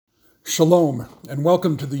Shalom, and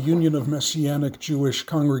welcome to the Union of Messianic Jewish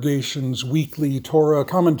Congregations weekly Torah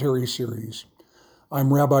commentary series.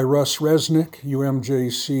 I'm Rabbi Russ Resnick,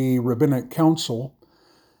 UMJC Rabbinic Council,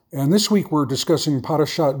 and this week we're discussing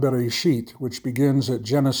Parashat Bereshit, which begins at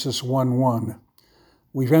Genesis 1:1.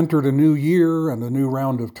 We've entered a new year and a new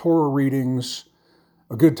round of Torah readings,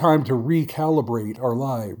 a good time to recalibrate our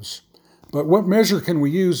lives. But what measure can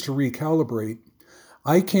we use to recalibrate?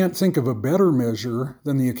 I can't think of a better measure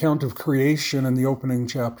than the account of creation in the opening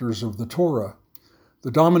chapters of the Torah. The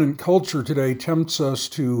dominant culture today tempts us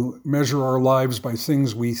to measure our lives by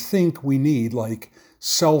things we think we need, like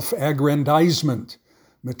self-aggrandizement,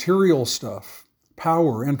 material stuff,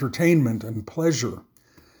 power, entertainment, and pleasure.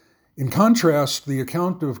 In contrast, the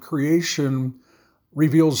account of creation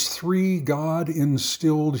reveals three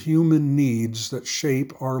God-instilled human needs that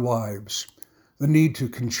shape our lives: the need to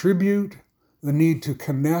contribute, the need to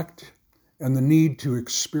connect, and the need to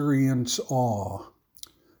experience awe.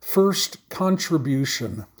 First,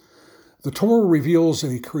 contribution. The Torah reveals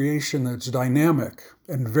a creation that's dynamic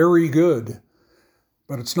and very good,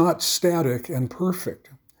 but it's not static and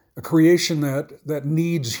perfect. A creation that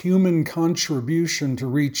needs human contribution to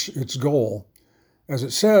reach its goal. As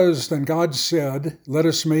it says, then God said, "Let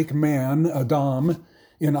us make man, Adam,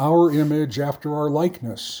 in our image after our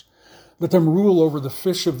likeness. Let them rule over the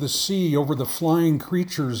fish of the sea, over the flying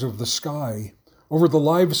creatures of the sky, over the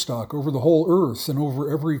livestock, over the whole earth, and over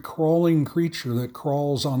every crawling creature that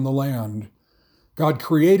crawls on the land." God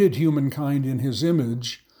created humankind in his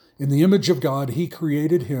image. In the image of God, he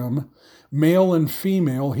created him. Male and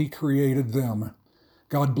female, he created them.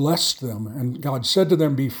 God blessed them, and God said to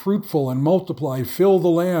them, "Be fruitful and multiply, fill the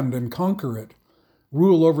land and conquer it.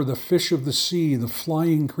 Rule over the fish of the sea, the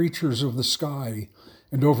flying creatures of the sky,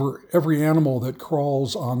 and over every animal that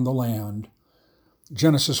crawls on the land."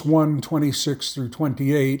 Genesis 1:26 through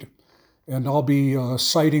 28, and I'll be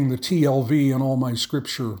citing the TLV in all my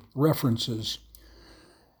scripture references.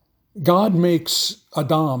 God makes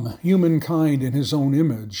Adam, humankind, in his own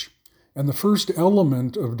image, and the first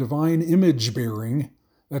element of divine image bearing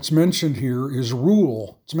that's mentioned here is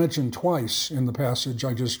rule. It's mentioned twice in the passage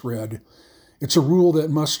I just read. It's a rule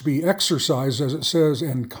that must be exercised, as it says,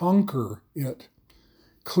 and conquer it.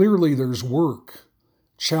 Clearly, there's work,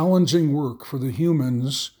 challenging work for the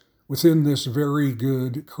humans within this very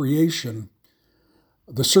good creation.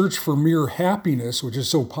 The search for mere happiness, which is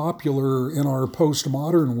so popular in our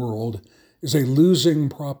postmodern world, is a losing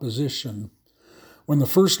proposition. When the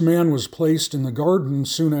first man was placed in the garden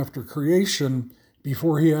soon after creation,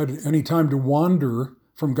 before he had any time to wander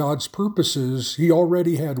from God's purposes, he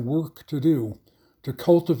already had work to do, to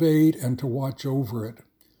cultivate and to watch over it.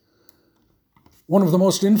 One of the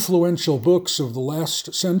most influential books of the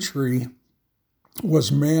last century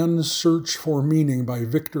was Man's Search for Meaning by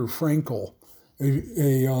Viktor Frankl,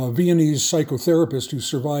 a Viennese psychotherapist who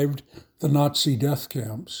survived the Nazi death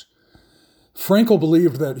camps. Frankl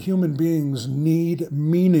believed that human beings need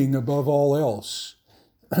meaning above all else,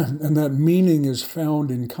 and that meaning is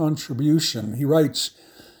found in contribution. He writes,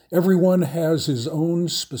 "Everyone has his own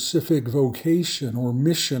specific vocation or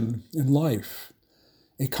mission in life,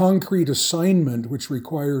 a concrete assignment which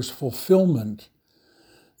requires fulfillment.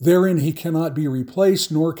 Therein he cannot be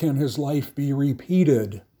replaced, nor can his life be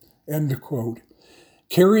repeated." End quote.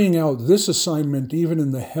 Carrying out this assignment, even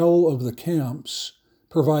in the hell of the camps,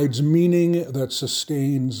 provides meaning that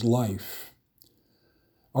sustains life.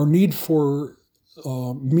 Our need for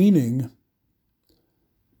meaning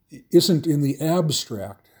isn't in the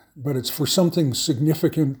abstract, but it's for something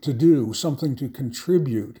significant to do, something to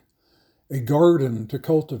contribute, a garden to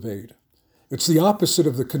cultivate. It's the opposite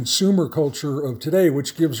of the consumer culture of today,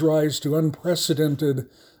 which gives rise to unprecedented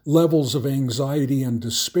levels of anxiety and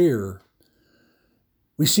despair.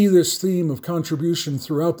 We see this theme of contribution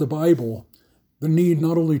throughout the Bible, the need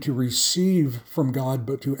not only to receive from God,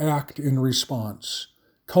 but to act in response,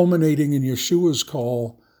 culminating in Yeshua's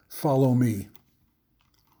call, "Follow me."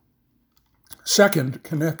 Second,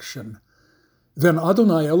 connection. Then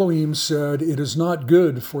Adonai Elohim said, "It is not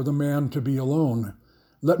good for the man to be alone.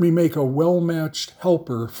 Let me make a well-matched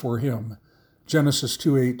helper for him." Genesis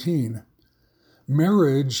 2:18.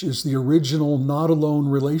 Marriage is the original not alone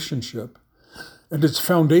relationship, and it's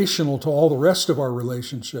foundational to all the rest of our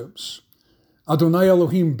relationships. Adonai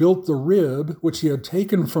Elohim built the rib, which he had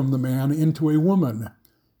taken from the man, into a woman.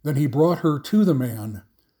 Then he brought her to the man.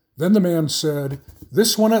 Then the man said,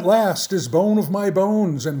 "This one at last is bone of my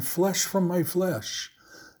bones and flesh from my flesh.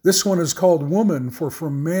 This one is called woman, for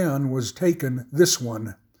from man was taken this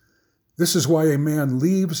one." This is why a man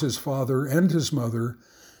leaves his father and his mother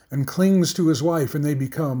and clings to his wife, and they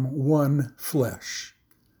become one flesh.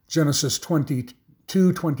 Genesis 22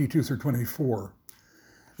 through 24.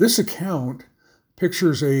 This account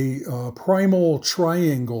pictures a primal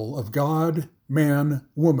triangle of God, man,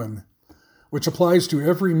 woman, which applies to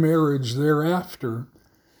every marriage thereafter,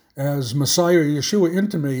 as Messiah Yeshua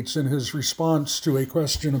intimates in his response to a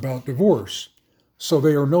question about divorce. So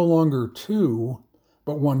they are no longer two,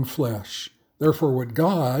 but one flesh. Therefore, what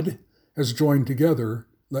God has joined together,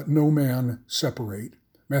 let no man separate.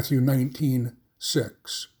 Matthew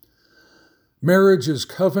 19:6. Marriage is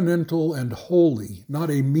covenantal and holy,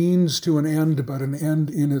 not a means to an end, but an end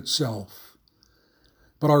in itself.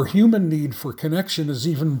 But our human need for connection is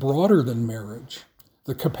even broader than marriage.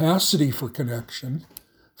 The capacity for connection,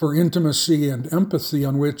 for intimacy and empathy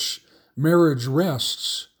on which marriage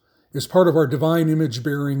rests, is part of our divine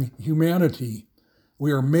image-bearing humanity.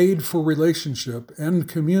 We are made for relationship and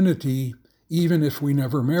community, even if we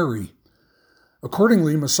never marry.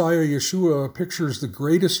 Accordingly, Messiah Yeshua pictures the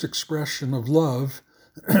greatest expression of love,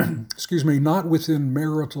 not within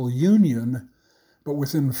marital union, but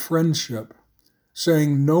within friendship,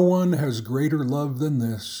 saying, "No one has greater love than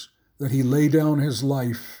this, that he lay down his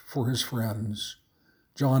life for his friends."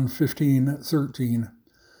 John 15:13.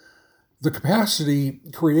 The capacity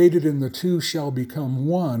created in the two shall become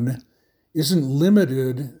one isn't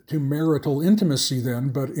limited to marital intimacy then,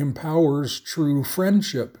 but empowers true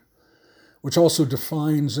friendship, which also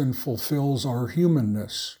defines and fulfills our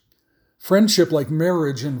humanness. Friendship, like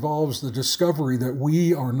marriage, involves the discovery that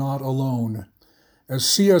we are not alone. As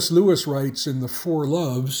C.S. Lewis writes in The Four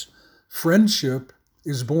Loves, friendship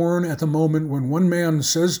is born at the moment when one man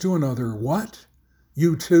says to another, "What?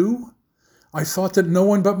 You too? I thought that no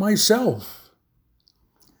one but myself."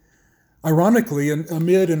 Ironically,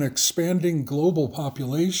 amid an expanding global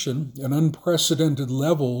population and unprecedented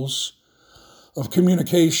levels of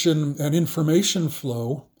communication and information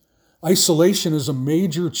flow, isolation is a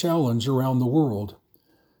major challenge around the world.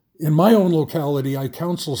 In my own locality, I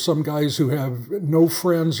counsel some guys who have no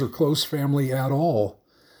friends or close family at all,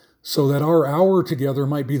 so that our hour together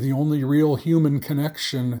might be the only real human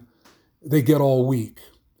connection they get all week.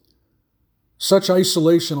 Such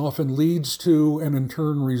isolation often leads to and in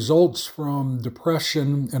turn results from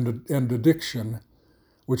depression and addiction,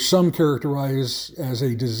 which some characterize as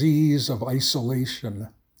a disease of isolation.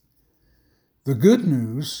 The good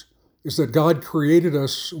news is that God created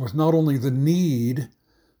us with not only the need,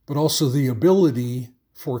 but also the ability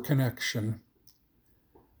for connection,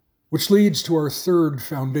 which leads to our third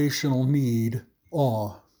foundational need,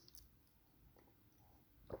 awe.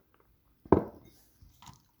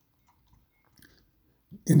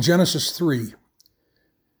 In Genesis 3,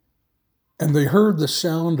 "And they heard the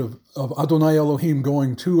sound of Adonai Elohim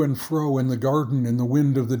going to and fro in the garden in the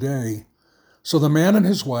wind of the day. So the man and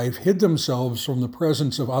his wife hid themselves from the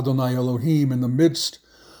presence of Adonai Elohim in the midst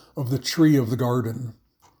of the tree of the garden.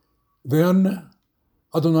 Then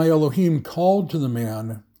Adonai Elohim called to the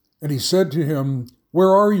man, and he said to him,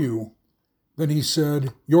 'Where are you?' Then he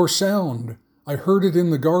said, 'Your sound. I heard it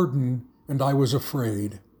in the garden, and I was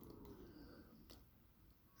afraid.'"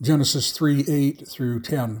 Genesis 3:8 through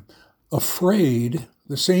 10. Afraid,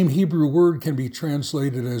 the same Hebrew word can be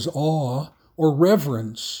translated as awe or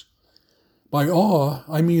reverence. By awe,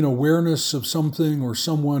 I mean awareness of something or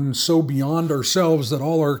someone so beyond ourselves that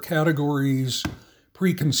all our categories,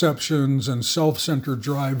 preconceptions, and self-centered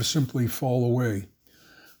drives simply fall away.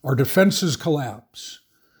 Our defenses collapse.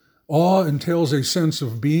 Awe entails a sense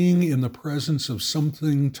of being in the presence of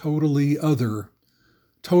something totally other,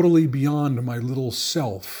 totally beyond my little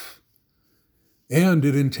self. And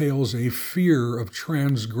it entails a fear of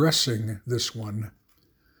transgressing this one.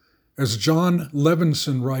 As John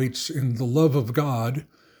Levinson writes in The Love of God,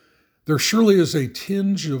 there surely is a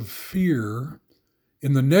tinge of fear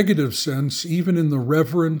in the negative sense, even in the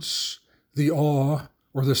reverence, the awe,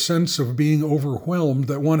 or the sense of being overwhelmed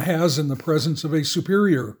that one has in the presence of a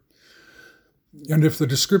superior. And if the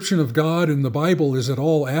description of God in the Bible is at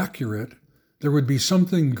all accurate, there would be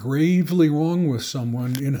something gravely wrong with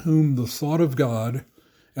someone in whom the thought of God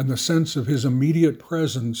and the sense of his immediate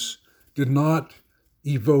presence did not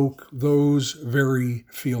evoke those very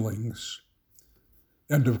feelings.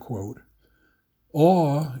 End of quote.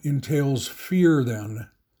 Awe entails fear then,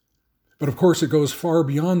 but of course it goes far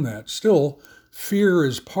beyond that. Still, fear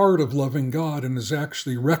is part of loving God and is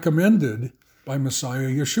actually recommended by Messiah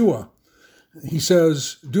Yeshua. He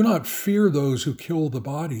says, "Do not fear those who kill the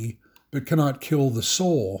body, but cannot kill the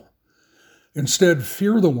soul. Instead,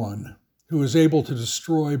 fear the one who is able to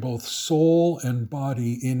destroy both soul and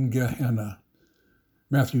body in Gehenna."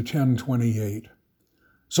 Matthew 10:28.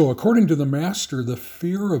 So according to the Master, the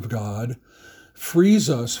fear of God frees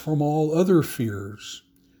us from all other fears.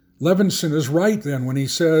 Levinson is right then when he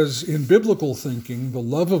says, in biblical thinking, the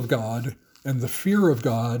love of God and the fear of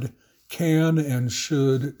God can and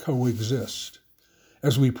should coexist.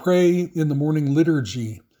 As we pray in the morning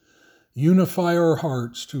liturgy, unify our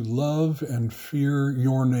hearts to love and fear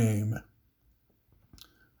your name.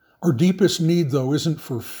 Our deepest need, though, isn't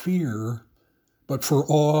for fear, but for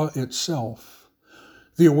awe itself.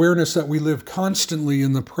 The awareness that we live constantly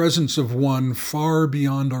in the presence of one far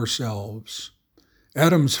beyond ourselves.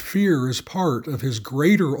 Adam's fear is part of his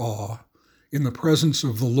greater awe in the presence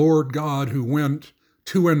of the Lord God who went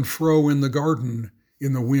to and fro in the garden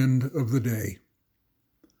in the wind of the day.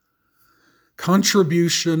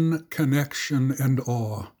 Contribution, connection, and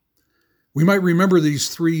awe. We might remember these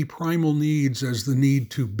three primal needs as the need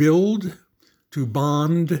to build, to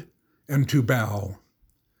bond, and to bow.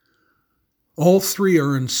 All three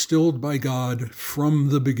are instilled by God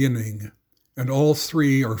from the beginning, and all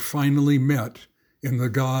three are finally met in the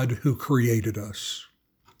God who created us.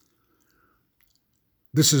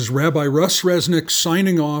 This is Rabbi Russ Resnick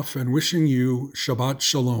signing off and wishing you Shabbat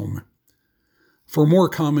Shalom. For more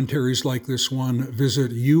commentaries like this one,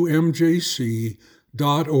 visit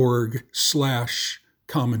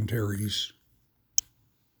umjc.org/commentaries.